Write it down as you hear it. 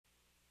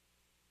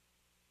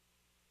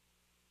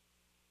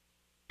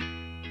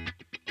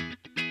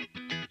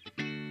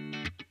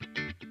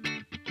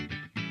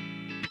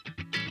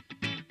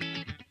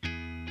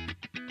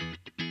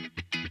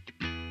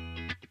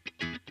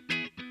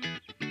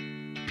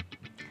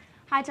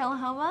Hi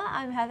Tullahoma,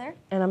 I'm Heather.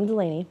 And I'm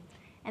Delaney.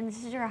 And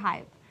this is your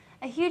Hype.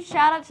 A huge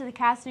shout out to the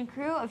cast and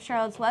crew of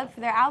Charlotte's Web for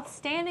their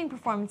outstanding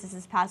performances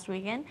this past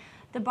weekend.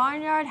 The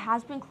Barnyard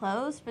has been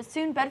closed, but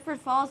soon Bedford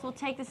Falls will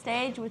take the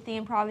stage with the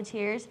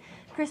Improvateers'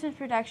 Christmas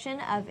production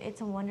of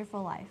It's a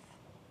Wonderful Life.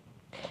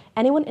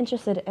 Anyone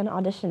interested in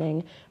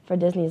auditioning for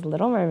Disney's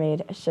Little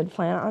Mermaid should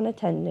plan on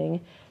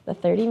attending the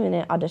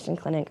 30-minute audition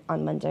clinic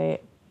on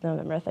Monday,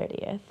 November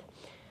 30th.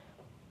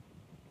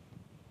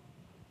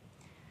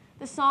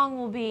 The song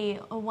will be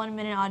a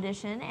 1-minute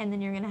audition, and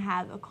then you're going to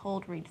have a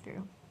cold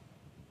read-through.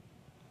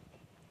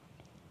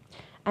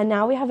 And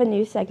now we have a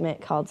new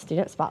segment called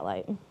Student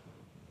Spotlight.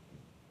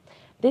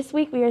 This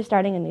week we are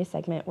starting a new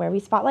segment where we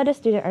spotlight a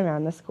student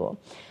around the school.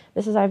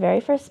 This is our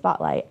very first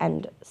spotlight,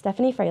 and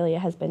Stephanie Fraley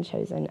has been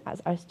chosen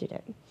as our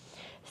student.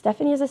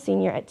 Stephanie is a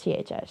senior at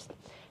THS.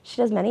 She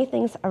does many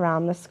things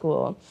around the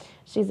school.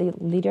 She's a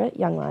leader at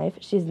Young Life,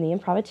 she's in the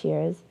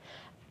Improvateers,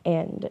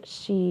 and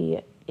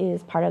she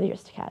is part of the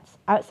Aristocats.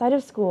 Outside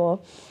of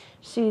school,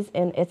 she's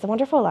in It's a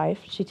Wonderful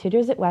Life, she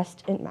tutors at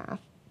West in math,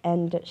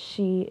 and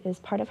she is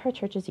part of her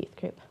church's youth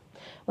group.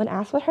 When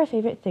asked what her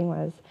favorite thing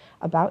was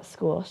about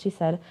school, she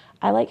said,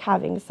 "I like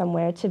having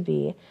somewhere to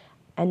be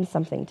and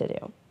something to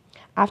do."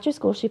 After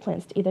school, she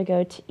plans to either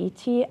go to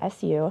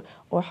ETSU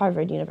or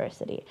Harvard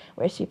University,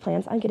 where she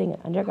plans on getting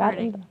an undergrad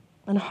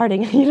in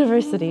Harding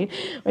University,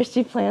 where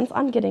she plans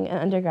on getting an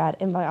undergrad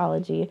in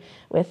biology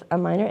with a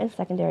minor in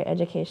secondary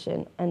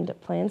education and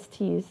plans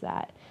to use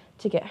that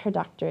to get her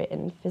doctorate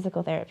in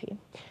physical therapy.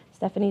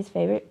 Stephanie's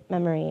favorite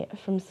memory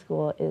from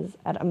school is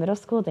at a middle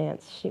school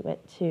dance she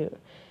went to,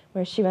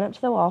 where she went up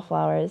to the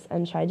wallflowers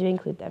and tried to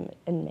include them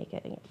in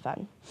making it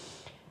fun.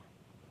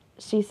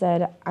 She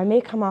said, "I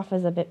may come off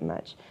as a bit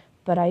much,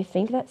 but I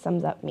think that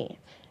sums up me.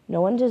 No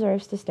one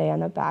deserves to stay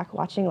on the back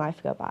watching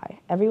life go by.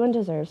 Everyone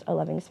deserves a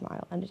loving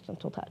smile and a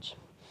gentle touch."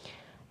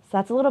 So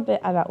that's a little bit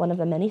about one of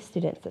the many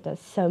students that does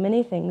so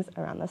many things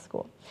around the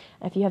school.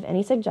 And if you have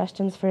any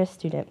suggestions for a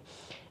student,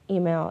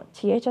 email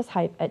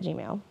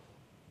thshype@gmail.com.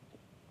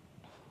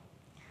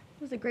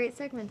 It was a great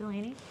segment,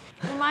 Delaney.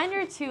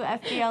 Reminder to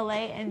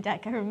FBLA and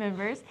DECA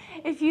members: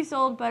 if you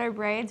sold butter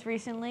braids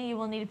recently, you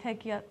will need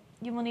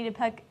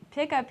to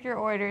pick up your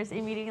orders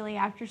immediately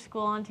after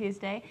school on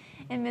Tuesday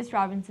in Miss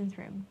Robinson's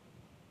room.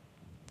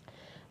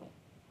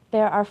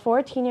 There are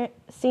 4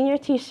 senior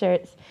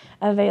t-shirts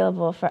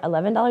available for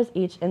 $11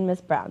 each in Miss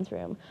Brown's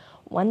room.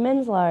 1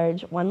 men's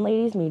large, 1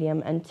 ladies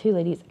medium, and 2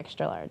 ladies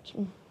extra large.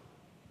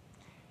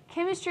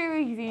 Chemistry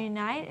Review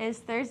Night is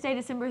Thursday,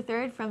 December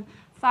 3rd from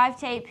 5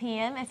 to 8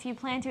 p.m. If you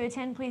plan to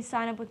attend, please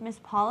sign up with Miss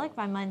Pollock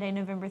by Monday,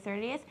 November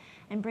 30th,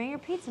 and bring your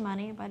pizza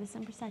money by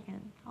December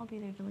 2nd. I'll be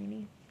there,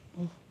 Delaney.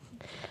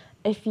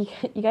 If you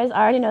guys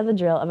already know the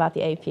drill about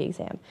the AP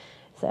exam,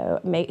 so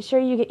make sure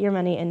you get your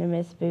money into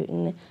Miss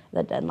Booten.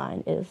 The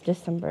deadline is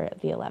December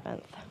the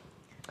 11th.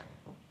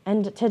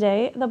 And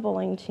today, the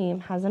bowling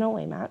team has an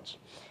away match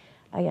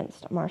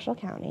against Marshall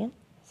County,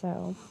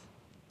 so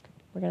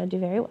we're going to do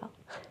very well.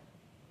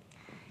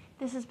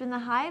 This has been The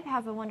Hype.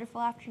 Have a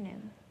wonderful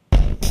afternoon.